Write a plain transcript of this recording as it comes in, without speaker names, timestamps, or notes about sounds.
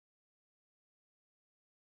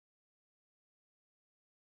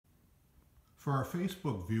For our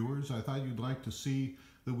Facebook viewers, I thought you'd like to see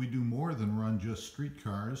that we do more than run just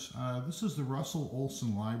streetcars. This is the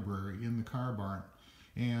L.Olson Library in the car barn.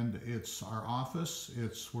 And it's our office,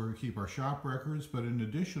 it's where we keep our shop records, but in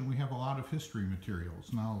addition we have a lot of history materials.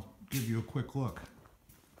 And I'll give you a quick look.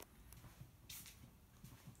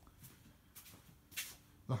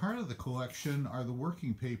 The heart of the collection are the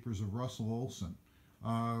working papers of L.Olson.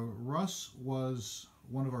 Russ was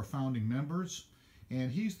one of our founding members, and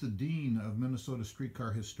he's the Dean of Minnesota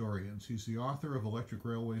Streetcar Historians. He's the author of Electric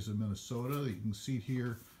Railways of Minnesota that you can see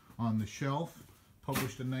here on the shelf,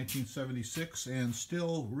 published in 1976, and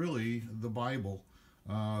still really the Bible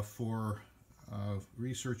for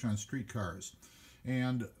research on streetcars.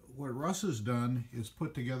 And what Russ has done is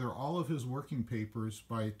put together all of his working papers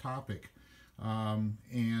by topic,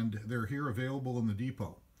 and they're here available in the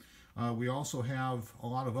depot. We also have a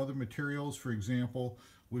lot of other materials. For example,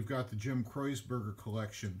 we've got the Jim Kreuzberger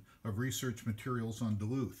collection of research materials on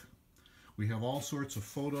Duluth. We have all sorts of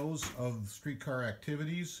photos of streetcar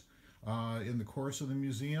activities in the course of the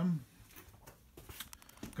museum.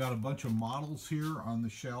 Got a bunch of models here on the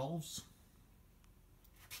shelves.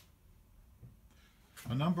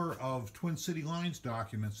 A number of Twin City Lines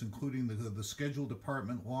documents, including the schedule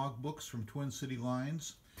department logbooks from Twin City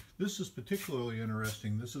Lines. This is particularly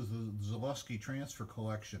interesting. This is the Zaleski transfer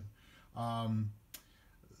collection.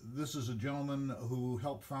 This is a gentleman who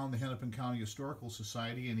helped found the Hennepin County Historical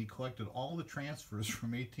Society, and he collected all the transfers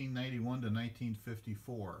from 1891 to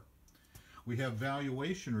 1954. We have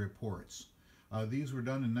valuation reports. These were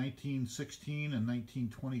done in 1916 and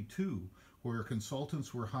 1922, where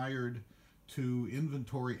consultants were hired to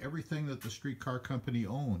inventory everything that the streetcar company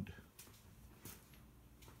owned.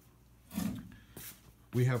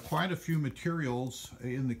 We have quite a few materials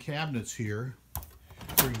in the cabinets here.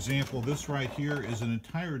 For example, this right here is an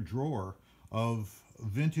entire drawer of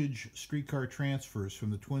vintage streetcar transfers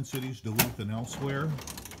from the Twin Cities, Duluth, and elsewhere.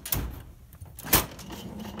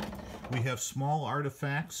 We have small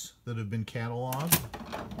artifacts that have been cataloged.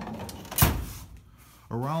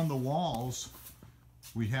 Around the walls,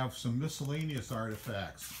 we have some miscellaneous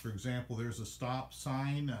artifacts. For example, there's a stop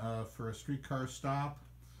sign for a streetcar stop.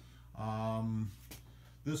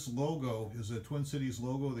 This logo is a Twin Cities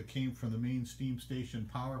logo that came from the main steam station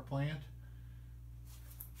power plant.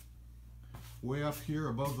 Way up here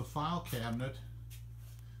above the file cabinet,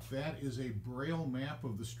 that is a braille map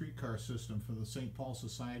of the streetcar system for the St. Paul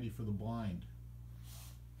Society for the Blind.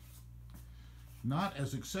 Not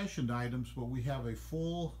as accessioned items, but we have a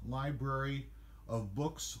full library of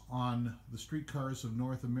books on the streetcars of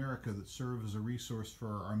North America that serve as a resource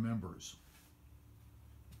for our members.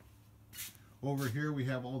 Over here we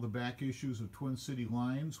have all the back issues of Twin City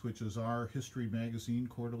Lines, which is our history magazine,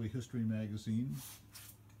 quarterly history magazine.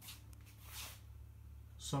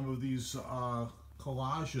 Some of these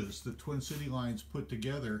collages that Twin City Lines put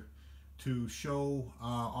together to show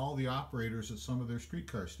all the operators at some of their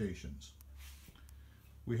streetcar stations.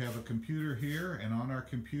 We have a computer here, and on our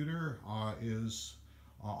computer is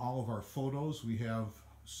all of our photos. We have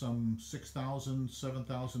some 6,000,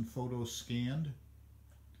 7,000 photos scanned.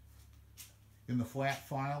 In the flat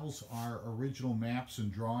files are original maps and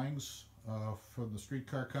drawings for the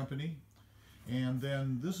streetcar company. And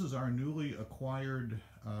then this is our newly acquired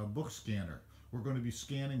book scanner. We're going to be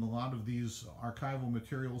scanning a lot of these archival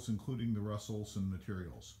materials, including the L.Olson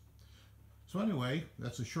materials. So anyway,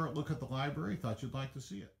 that's a short look at the library. Thought you'd like to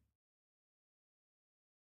see it.